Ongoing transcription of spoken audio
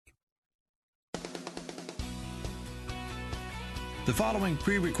The following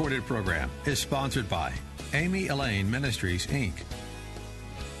pre-recorded program is sponsored by Amy Elaine Ministries, Inc.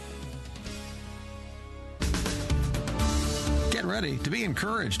 Get ready to be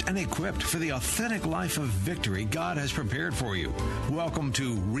encouraged and equipped for the authentic life of victory God has prepared for you. Welcome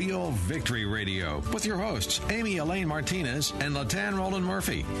to Real Victory Radio with your hosts, Amy Elaine Martinez and LaTann Roland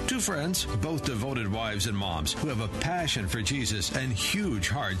Murphy. Two friends, both devoted wives and moms who have a passion for Jesus and huge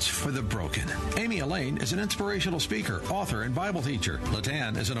hearts for the broken. Amy Elaine is an inspirational speaker, author, and Bible teacher.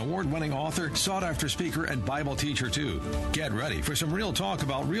 LaTann is an award-winning author, sought-after speaker, and Bible teacher, too. Get ready for some real talk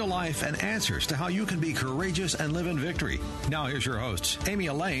about real life and answers to how you can be courageous and live in victory. Now, here's your hosts, Amy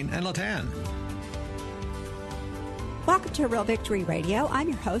Elaine and LaTann. Welcome to Real Victory Radio. I'm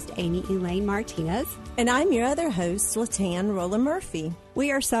your host, Amy Elaine Martinez. And I'm your other host, LaTann Roland Murphy.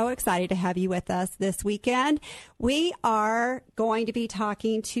 We are so excited to have you with us this weekend. We are going to be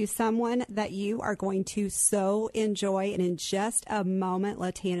talking to someone that you are going to so enjoy. And in just a moment,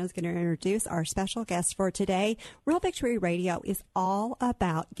 LaTann is going to introduce our special guest for today. Real Victory Radio is all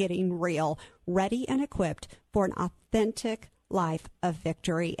about getting real, ready and equipped for an authentic life of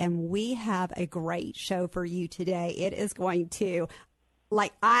victory. And we have a great show for you today. It is going to,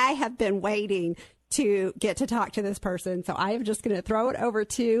 I have been waiting to get to talk to this person. So I am just going to throw it over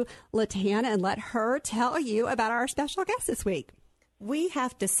to LaTann and let her tell you about our special guest this week. We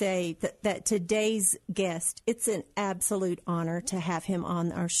have to say that today's guest, it's an absolute honor to have him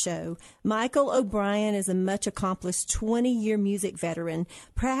on our show. Michael O'Brien is a much accomplished 20-year music veteran,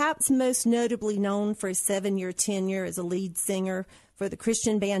 perhaps most notably known for his 7-year tenure as a lead singer for the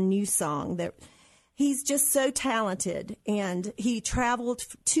Christian band New Song. He's just so talented, and he traveled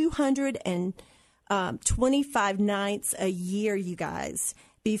 225 nights a year, you guys,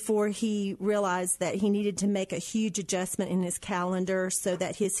 before he realized that he needed to make a huge adjustment in his calendar so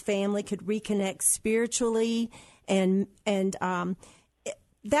that his family could reconnect spiritually. And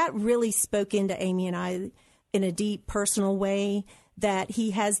that really spoke into Amy and I in a deep personal way, that he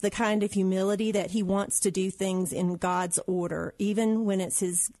has the kind of humility that he wants to do things in God's order, even when it's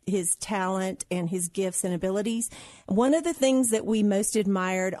his talent and his gifts and abilities. One of the things that we most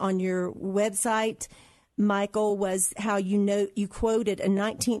admired on your website, Michael, was how you quoted a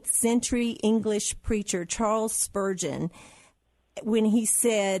 19th century English preacher, Charles Spurgeon, when he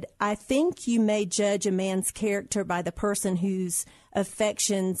said, "I think you may judge a man's character by the person whose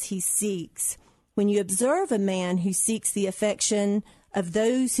affections he seeks. When you observe a man who seeks the affection of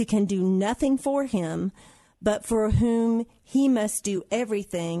those who can do nothing for him, but for whom he must do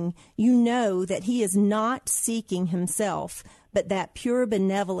everything, you know that he is not seeking himself, but that pure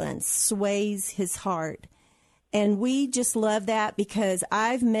benevolence sways his heart." And we just love that because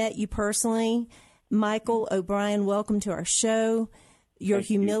I've met you personally. Michael O'Brien, welcome to our show. Your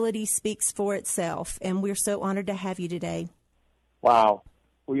humility speaks for itself, and we're so honored to have you today. Wow.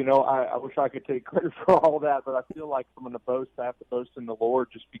 Well, I wish I could take credit for all that, but I feel like if I'm going to boast, I have to boast in the Lord,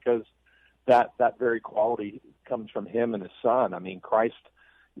 just because that very quality comes from him and his son. I mean, Christ,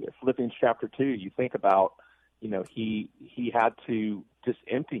 Philippians chapter 2, you think about, he had to just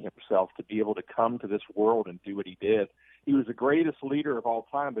empty himself to be able to come to this world and do what he did. He was the greatest leader of all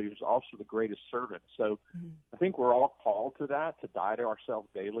time, but he was also the greatest servant. So I think we're all called to that, to die to ourselves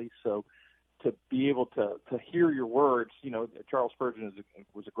daily. So to be able to hear your words, Charles Spurgeon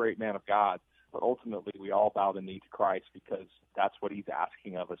was a great man of God, but ultimately we all bow the knee to Christ because that's what he's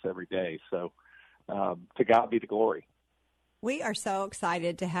asking of us every day. So to God be the glory. We are so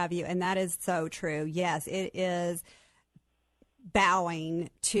excited to have you, and that is so true. Yes, it is bowing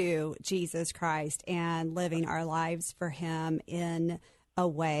to Jesus Christ and living our lives for him in a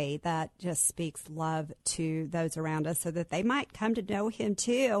way that just speaks love to those around us so that they might come to know him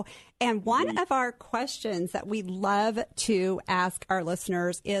too. And one of our questions that we love to ask our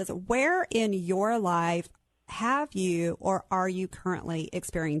listeners is, where in your life have you or are you currently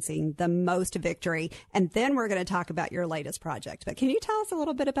experiencing the most victory? And then we're going to talk about your latest project. But can you tell us a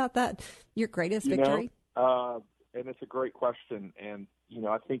little bit about that, your greatest victory? And it's a great question. And,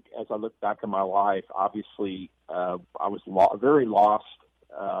 I think as I look back in my life, obviously I was very lost,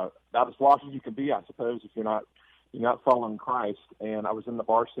 about as lost as you can be, I suppose, if you're not following Christ. And I was in the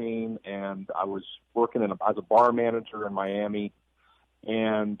bar scene, and I was working as a bar manager in Miami,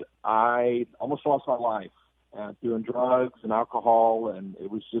 and I almost lost my life. Doing drugs and alcohol, and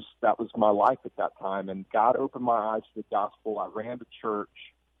that was my life at that time. And God opened my eyes to the gospel. I ran to church.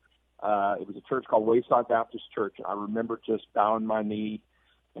 It was a church called Wayside Baptist Church. I remember just bowing my knee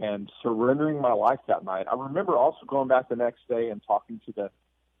and surrendering my life that night. I remember also going back the next day and talking to the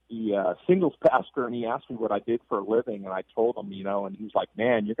singles pastor, and he asked me what I did for a living, and I told him, and he was like,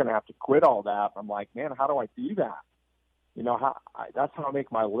 "Man, you're going to have to quit all that." I'm like, "Man, how do I do that?" That's how I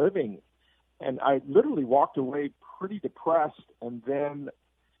make my living. And I literally walked away pretty depressed. And then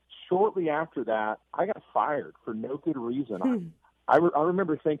shortly after that, I got fired for no good reason. I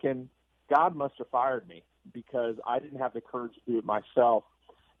remember thinking, God must have fired me because I didn't have the courage to do it myself.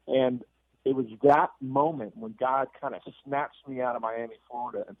 And it was that moment when God kind of snatched me out of Miami,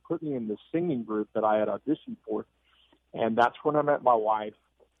 Florida, and put me in the singing group that I had auditioned for. And that's when I met my wife,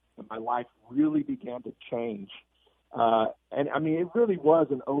 and my life really began to change. And I mean, it really was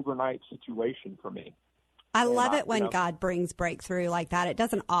an overnight situation for me. I love it when God brings breakthrough like that. It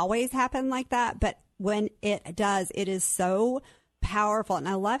doesn't always happen like that, but when it does, it is so powerful. And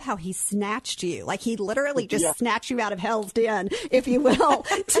I love how he snatched you. Like he literally just snatched you out of hell's den, if you will,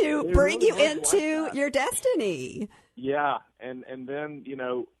 to bring you into your destiny. Yeah. And then,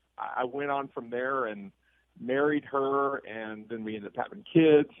 I went on from there and married her, and then we ended up having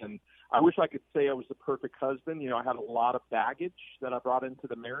kids. And I wish I could say I was the perfect husband. I had a lot of baggage that I brought into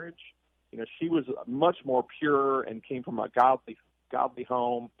the marriage. She was much more pure and came from a godly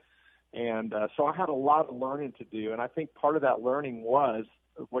home. And so I had a lot of learning to do. And I think part of that learning was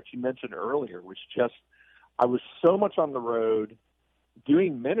what you mentioned earlier, which just I was so much on the road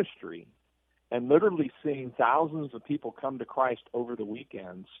doing ministry and literally seeing thousands of people come to Christ over the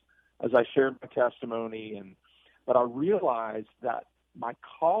weekends as I shared my testimony. But I realized that my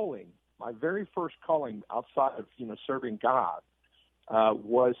calling, my very first calling outside of, serving God,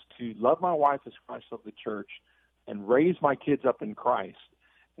 was to love my wife as Christ loved the church and raise my kids up in Christ.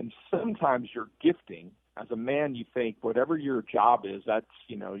 And sometimes your gifting, as a man, you think whatever your job is, that's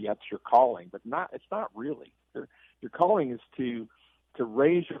your calling, but it's not really. Your calling is to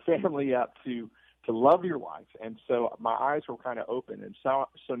raise your family up, to love your wife. And so my eyes were kind of open. And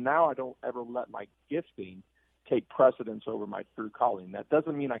so now I don't ever let my gifting take precedence over my true calling. That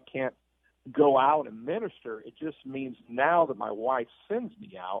doesn't mean I can't go out and minister. It just means now that my wife sends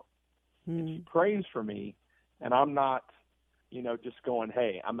me out and she prays for me, and I'm not, just going,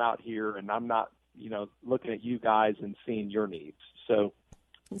 hey, I'm out here and I'm not, looking at you guys and seeing your needs. So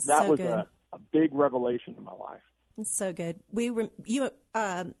that was a big revelation in my life. It's so good. You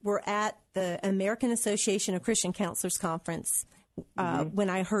were at the American Association of Christian Counselors Conference when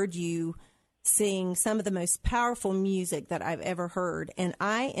I heard you sing some of the most powerful music that I've ever heard. And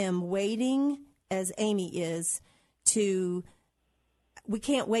I am waiting, as Amy is, we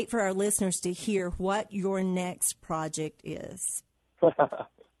can't wait for our listeners to hear what your next project is.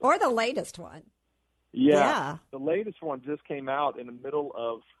 Or the latest one. Yeah. The latest one just came out in the middle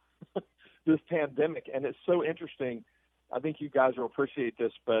of this pandemic, and it's so interesting. I think you guys will appreciate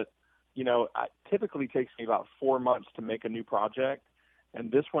this, but, it typically takes me about 4 months to make a new project. And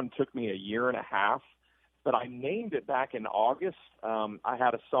this one took me a year and a half, but I named it back in August. I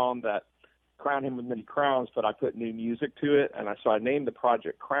had a song that Crown Him with Many Crowns, but I put new music to it, and so I named the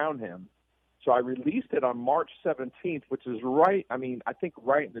project Crown Him. So I released it on March 17th, which is right in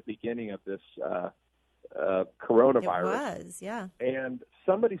the beginning of this coronavirus. It was, yeah. And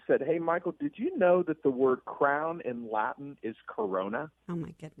somebody said, hey, Michael, did you know that the word crown in Latin is corona? Oh,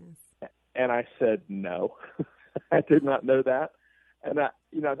 my goodness. And I said, no, I did not know that. And that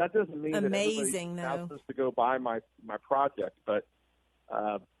doesn't mean amazing, that everybody has to go buy my project, but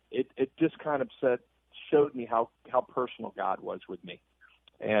it just kind of showed me how personal God was with me,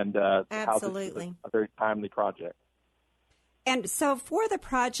 and absolutely how this is a very timely project. And so, for the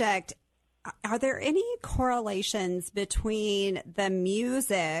project, are there any correlations between the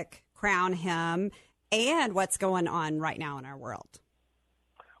music Crown Him and what's going on right now in our world?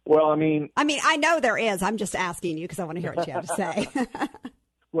 Well, I mean, I know there is. I'm just asking you because I want to hear what you have to say.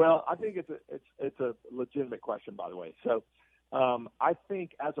 Well, I think it's a legitimate question, by the way. So, I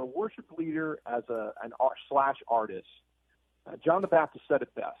think as a worship leader, as an artist, John the Baptist said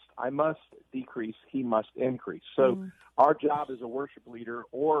it best: "I must decrease; he must increase." So, our job as a worship leader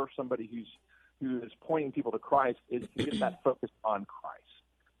or somebody who is pointing people to Christ is to get that focus on Christ.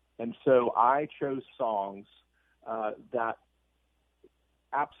 And so, I chose songs that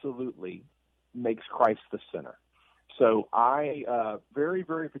absolutely makes Christ the center. So I very,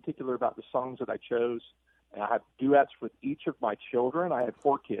 very particular about the songs that I chose. And I have duets with each of my children. I had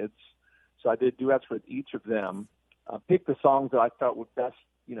 4 kids, so I did duets with each of them. Picked the songs that I felt would best,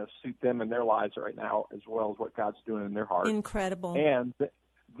 suit them in their lives right now, as well as what God's doing in their hearts. Incredible. And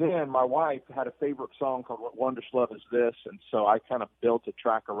then my wife had a favorite song called "What Wondrous Love Is This," and so I kind of built a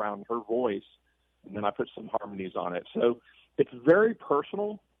track around her voice, and then I put some harmonies on it. So it's very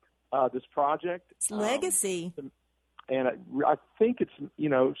personal, this project. It's legacy. And I think it's,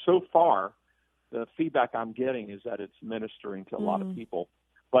 so far, the feedback I'm getting is that it's ministering to a lot of people.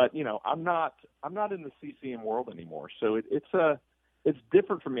 But, I'm not I'm not in the CCM world anymore. So it's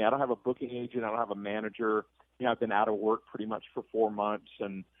different for me. I don't have a booking agent. I don't have a manager. I've been out of work pretty much for 4 months,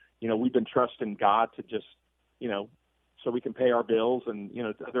 and we've been trusting God to just so we can pay our bills. And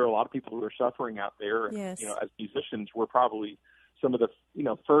there are a lot of people who are suffering out there. And, yes. As musicians, we're probably some of the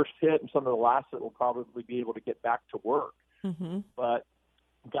first hit and some of the last that will probably be able to get back to work. Mm-hmm. But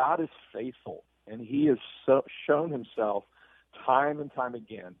God is faithful, and He has shown Himself time and time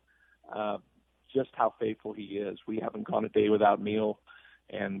again just how faithful He is. We haven't gone a day without meal,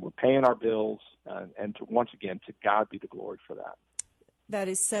 and we're paying our bills. And once again, to God be the glory for that. That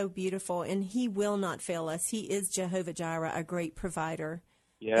is so beautiful, and He will not fail us. He is Jehovah Jireh, a great provider.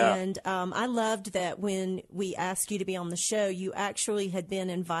 Yeah. And I loved that when we asked you to be on the show, you actually had been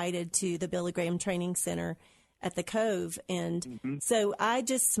invited to the Billy Graham Training Center at the Cove. And so I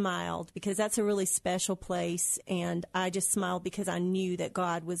just smiled because that's a really special place. And I just smiled because I knew that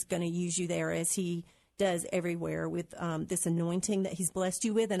God was going to use you there, as He does everywhere, with this anointing that He's blessed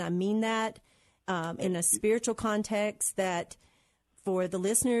you with. And I mean that in a spiritual context, that for the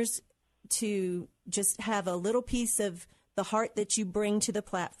listeners to just have a little piece of the heart that you bring to the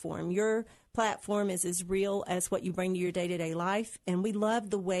platform. Your platform is as real as what you bring to your day-to-day life. And we love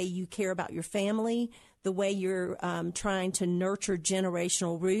the way you care about your family, the way you're trying to nurture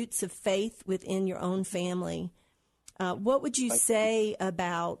generational roots of faith within your own family. What would you say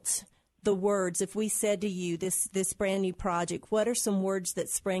about the words, if we said to you this brand new project, what are some words that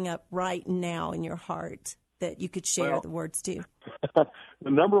spring up right now in your heart that you could share the words to? The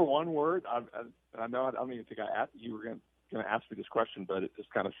number one word, I know I don't even think you were going to ask me this question, but it just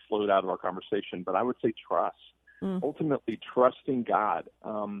kind of flowed out of our conversation. But I would say trust. Ultimately, trusting God.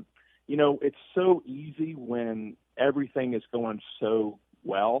 It's so easy when everything is going so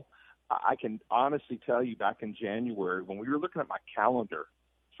well. I can honestly tell you, back in January, when we were looking at my calendar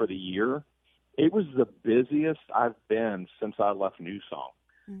for the year, it was the busiest I've been since I left New Song.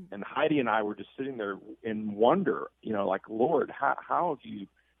 And Heidi and I were just sitting there in wonder, like, Lord, how have you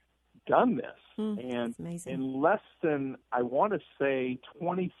done this? And in less than, I want to say,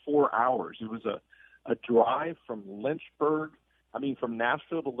 24 hours, it was a drive from Nashville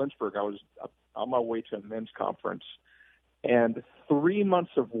to Lynchburg. I was on my way to a men's conference, and 3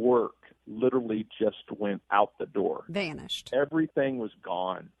 months of work literally just went out the door. Vanished. Everything was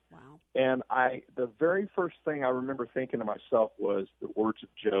gone. Wow. And the very first thing I remember thinking to myself was the words of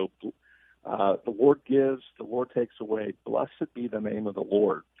Job. The Lord gives, the Lord takes away. Blessed be the name of the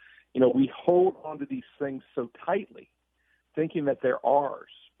Lord. We hold on to these things so tightly, thinking that they're ours,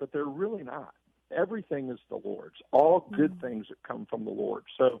 but they're really not. Everything is the Lord's. All good things that come from the Lord.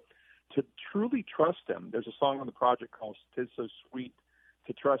 So to truly trust Him, there's a song on the project called "'Tis So Sweet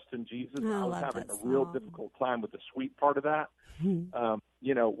to Trust in Jesus." I was having a real difficult time with the sweet part of that.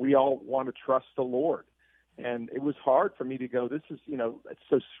 We all want to trust the Lord. And it was hard for me to go, this is, it's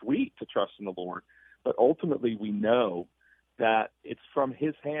so sweet to trust in the Lord. But ultimately, we know that it's from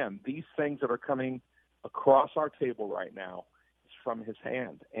His hand. These things that are coming across our table right now, it's from His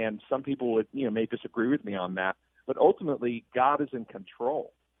hand. And some people would, may disagree with me on that. But ultimately, God is in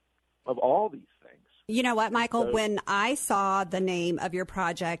control of all these things. You know what, Michael, when I saw the name of your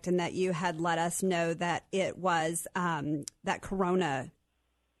project and that you had let us know that it was that Corona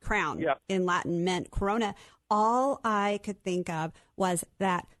crown in Latin meant Corona, all I could think of was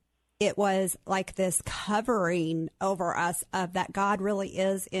that it was like this covering over us of that God really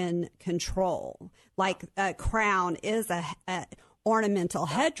is in control. Like a crown is a ornamental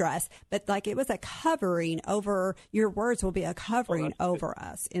headdress, but like it was a covering over, your words will be a covering over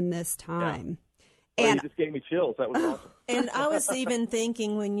us in this time. Well, you just gave me chills. That was awesome. And I was even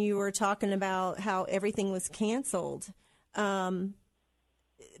thinking when you were talking about how everything was canceled,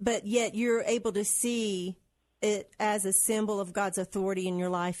 but yet you're able to see it as a symbol of God's authority in your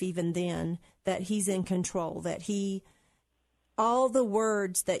life even then, that He's in control, that all the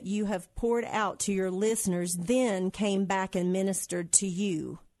words that you have poured out to your listeners then came back and ministered to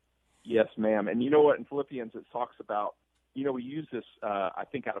you. Yes, ma'am. And you know what? In Philippians, it talks about, we use this, I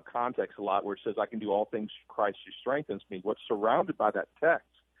think, out of context a lot, where it says, I can do all things through Christ who strengthens me. What's surrounded by that text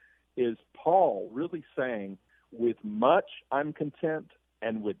is Paul really saying, with much I'm content,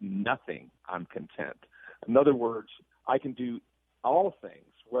 and with nothing I'm content. In other words, I can do all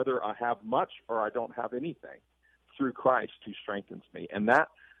things, whether I have much or I don't have anything, through Christ who strengthens me. And that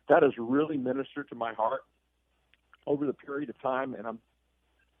has really ministered to my heart over the period of time, and I'm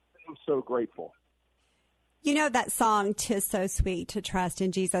so grateful. That song, "'Tis So Sweet to Trust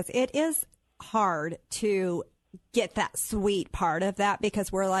in Jesus," it is hard to get that sweet part of that,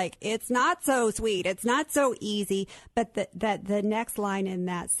 because we're like, it's not so sweet, it's not so easy. But the next line in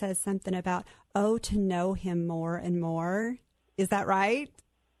that says something about, oh, to know him more and more. Is that right?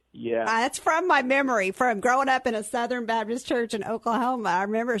 Yeah. That's from my memory from growing up in a Southern Baptist church in Oklahoma. I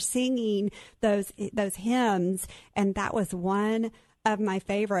remember singing those hymns, and that was one of my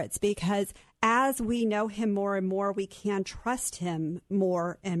favorites, because as we know him more and more, we can trust him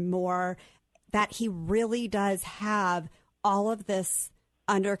more and more, that he really does have all of this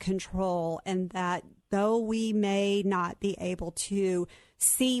under control, and that though we may not be able to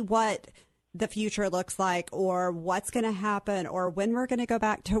see what the future looks like or what's going to happen or when we're going to go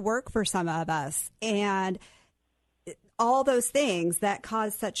back to work for some of us and all those things that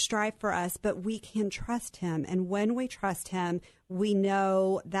cause such strife for us, but we can trust him. And when we trust him, we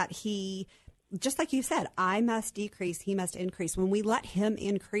know that he, just like you said, I must decrease, he must increase. When we let him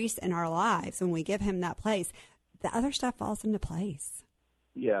increase in our lives, when we give him that place, the other stuff falls into place.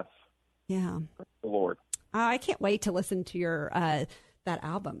 Yes. Yeah. Thank the Lord. I can't wait to listen to your that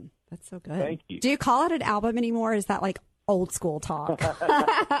album. That's so good. Thank you. Do you call it an album anymore? Or is that like old school talk?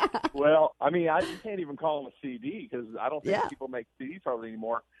 Well, I mean, you can't even call them a CD, because I don't think Yeah. people make CDs hardly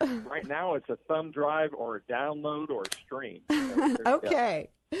anymore. Right now, it's a thumb drive or a download or a stream. Okay.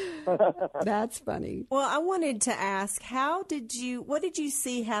 That's funny. Well, I wanted to ask, what did you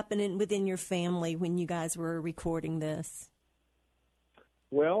see happening within your family when you guys were recording this?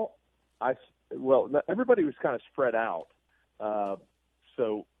 Well, everybody was kind of spread out.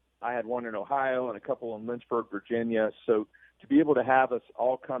 So I had one in Ohio and a couple in Lynchburg, Virginia. So to be able to have us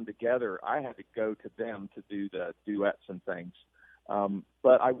all come together, I had to go to them to do the duets and things.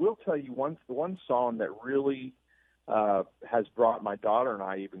 But I will tell you the one song that really has brought my daughter and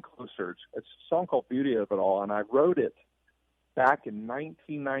I even closer. It's a song called Beauty of It All, and I wrote it back in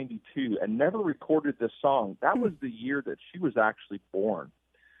 1992 and never recorded this song. That was the year that she was actually born.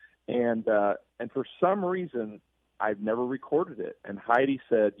 And for some reason, I've never recorded it. And Heidi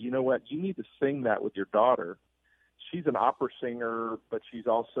said, you know what, you need to sing that with your daughter. She's an opera singer, but she's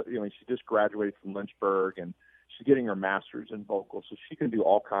also, she just graduated from Lynchburg, and she's getting her master's in vocals, so she can do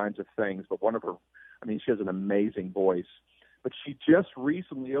all kinds of things. But she has an amazing voice. But she just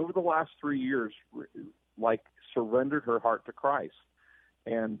recently, over the last 3 years, surrendered her heart to Christ.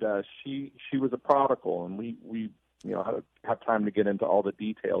 And she was a prodigal, and we have time to get into all the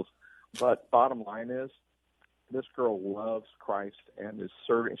details. But bottom line is, this girl loves Christ and is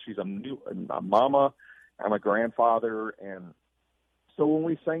serving. She's a mama. I'm a grandfather. And so when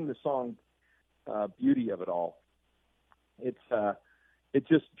we sang the song, Beauty of It All, it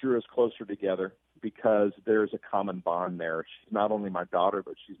just drew us closer together, because there's a common bond there. She's not only my daughter,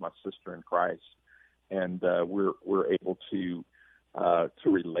 but she's my sister in Christ. And we're able to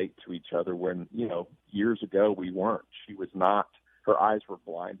relate to each other when, years ago we weren't. She was not. Her eyes were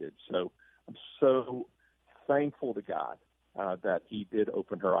blinded. So I'm so thankful to God that he did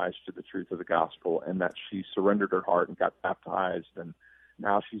open her eyes to the truth of the gospel, and that she surrendered her heart and got baptized, and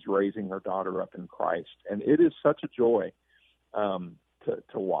now she's raising her daughter up in Christ. And it is such a joy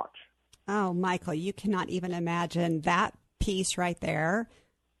to watch. Oh, Michael, you cannot even imagine. That piece right there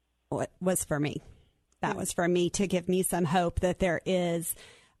was for me. That was for me, to give me some hope that there is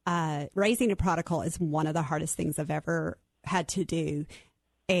raising a prodigal is one of the hardest things I've ever had to do.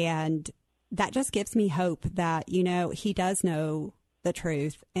 And that just gives me hope that, he does know the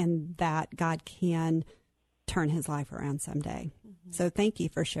truth, and that God can turn his life around someday. Mm-hmm. So thank you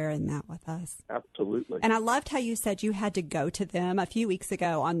for sharing that with us. Absolutely. And I loved how you said you had to go to them. A few weeks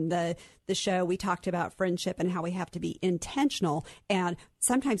ago on the show, we talked about friendship and how we have to be intentional. And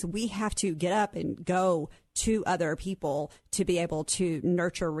sometimes we have to get up and go to other people to be able to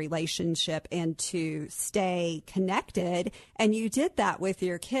nurture relationship and to stay connected. And you did that with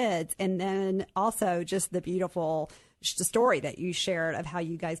your kids. And then also just the beautiful story that you shared of how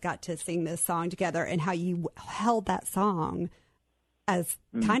you guys got to sing this song together, and how you held that song as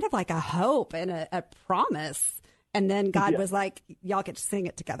kind of like a hope and a promise. And then God was like, y'all get to sing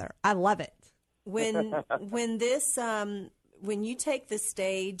it together. I love it. When you take the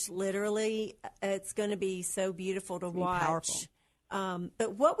stage, literally, it's going to be so beautiful to watch.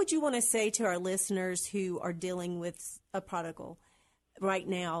 But what would you want to say to our listeners who are dealing with a prodigal right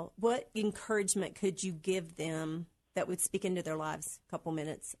now? What encouragement could you give them that would speak into their lives? A couple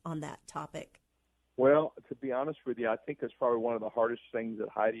minutes on that topic. Well, to be honest with you, I think that's probably one of the hardest things that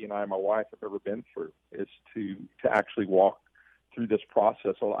Heidi and I, my wife, have ever been through, is to actually walk through this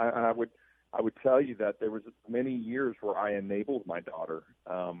process. So I would tell you that there was many years where I enabled my daughter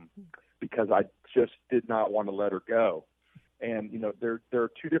because I just did not want to let her go. And there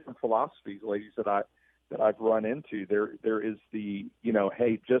are two different philosophies, ladies, that that I've run into. There is the,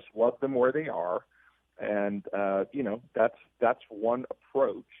 hey, just love them where they are. And, that's one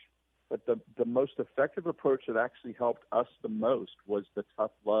approach. But the most effective approach that actually helped us the most was the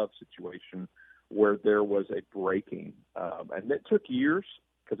tough love situation where there was a breaking. And it took years,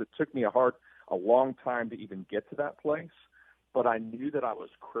 because it took me a long time to even get to that place. But I knew that I was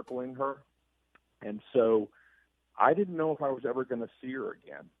crippling her. And so I didn't know if I was ever going to see her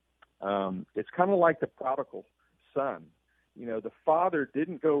again. It's kind of like the prodigal son. The father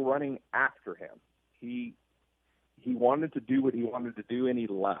didn't go running after him. He wanted to do what he wanted to do, and he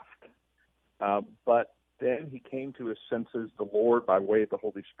left. But then he came to his senses. The Lord, by way of the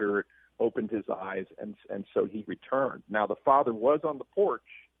Holy Spirit, opened his eyes, and so he returned. Now, the father was on the porch,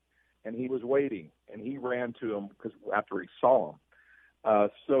 and he was waiting, and he ran to him after he saw him.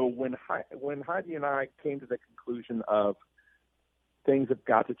 So when Heidi and I came to the conclusion of things have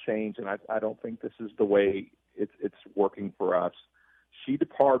got to change, and I don't think this is the way it's working for us, she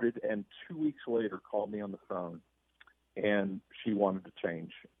departed, and 2 weeks later called me on the phone, and she wanted to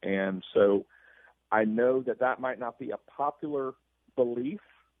change. And so I know that might not be a popular belief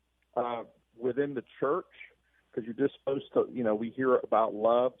within the church, because you're just supposed to, we hear about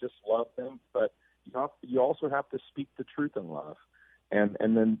love, just love them, but you also have to speak the truth in love, and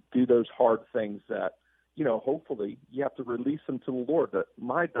then do those hard things that, hopefully you have to release them to the Lord. That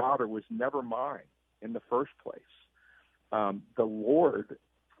my daughter was never mine in the first place. The Lord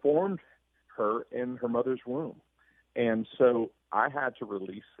formed her in her mother's womb. And so I had to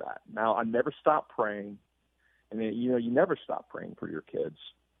release that. Now, I never stopped praying. And, you never stop praying for your kids.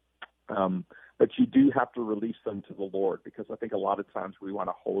 But you do have to release them to the Lord, because I think a lot of times we want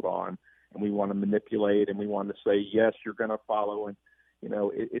to hold on and we want to manipulate and we want to say, yes, you're going to follow. And,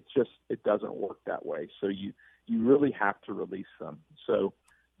 it doesn't work that way. So you really have to release them. So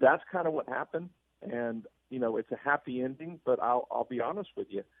that's kind of what happened. And, it's a happy ending, but I'll be honest with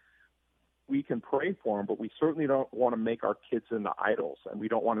you. We can pray for them, but we certainly don't want to make our kids into idols. And we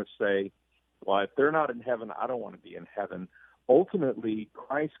don't want to say, well, if they're not in heaven, I don't want to be in heaven. Ultimately,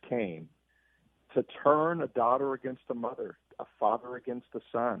 Christ came to turn a daughter against a mother, a father against a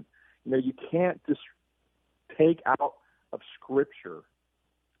son. You can't just take out of Scripture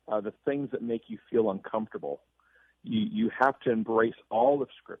the things that make you feel uncomfortable. You have to embrace all of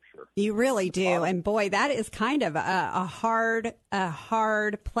Scripture. You really do. And boy, that is kind of a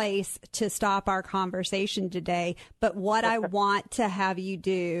hard place to stop our conversation today. But what I want to have you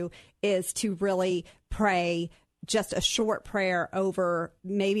do is to really pray just a short prayer over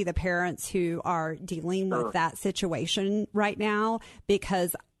maybe the parents who are dealing with that situation right now,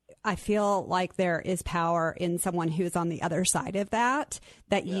 because I feel like there is power in someone who's on the other side of that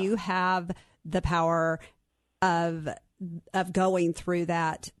you have the power of going through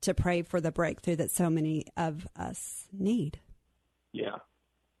that to pray for the breakthrough that so many of us need. Yeah.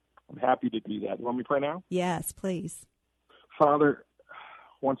 I'm happy to do that. You want me to pray now? Yes, please. Father,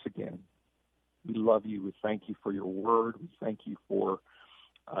 once again, we love you. We thank you for your word. We thank you for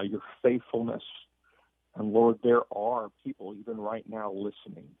your faithfulness. And Lord, there are people even right now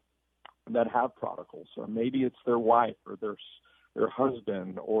listening that have prodigals, or maybe it's their wife or their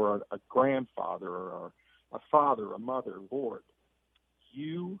husband or a grandfather or a father, a mother. Lord,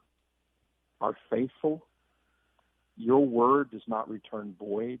 you are faithful. Your word does not return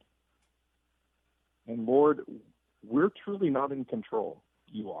void. And Lord, we're truly not in control.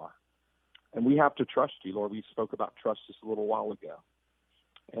 You are. And we have to trust you, Lord. We spoke about trust just a little while ago.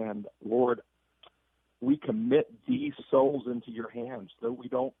 And Lord, we commit these souls into your hands, though we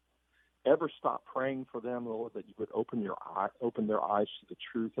don't ever stop praying for them, Lord, that you would open their eyes to the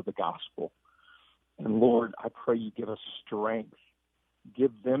truth of the gospel. And Lord, I pray you give us strength.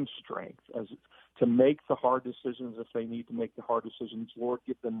 Give them strength to make the hard decisions if they need to make the hard decisions. Lord,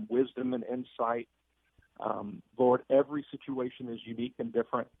 give them wisdom and insight. Lord, every situation is unique and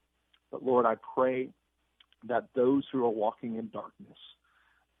different. But Lord, I pray that those who are walking in darkness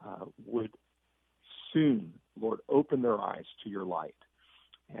would soon, Lord, open their eyes to your light.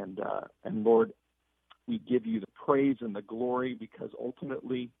 And Lord, we give you the praise and the glory, because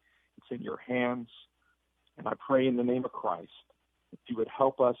ultimately it's in your hands. And I pray in the name of Christ that you would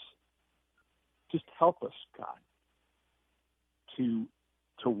help us, God, to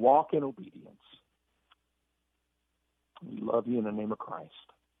walk in obedience. We love you in the name of Christ.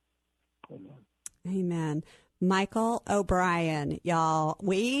 Amen. Amen. Michael O'Brien, y'all,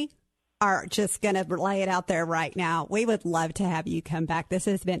 we are just going to lay it out there right now. We would love to have you come back. This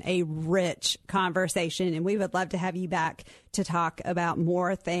has been a rich conversation, and we would love to have you back to talk about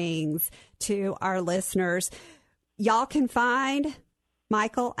more things to our listeners. Y'all can find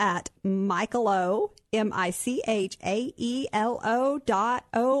Michael at Michaelo,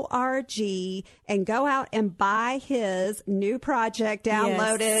 MICHAELO.org, and go out and buy his new project,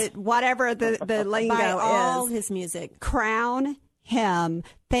 download it, whatever the lingo buy all is. his music. Crown him.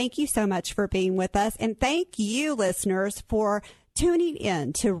 Thank you so much for being with us. And thank you, listeners, for tuning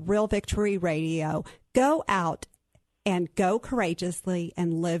in to Real Victory Radio. Go out and go courageously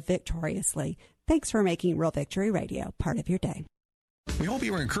and live victoriously. Thanks for making Real Victory Radio part of your day. We hope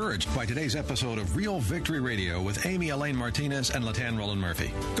you were encouraged by today's episode of Real Victory Radio with Amy Elaine Martinez and Latan Roland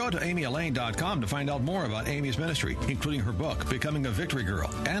Murphy. Go to amyelaine.com to find out more about Amy's ministry, including her book, Becoming a Victory Girl.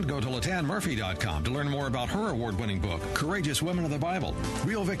 And go to latanmurphy.com to learn more about her award-winning book, Courageous Women of the Bible.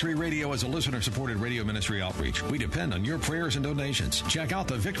 Real Victory Radio is a listener-supported radio ministry outreach. We depend on your prayers and donations. Check out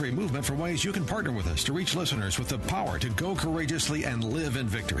the Victory Movement for ways you can partner with us to reach listeners with the power to go courageously and live in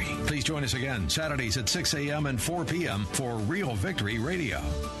victory. Please join us again Saturdays at 6 a.m. and 4 p.m. for Real Victory Radio.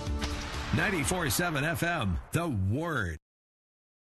 94.7 FM, The Word.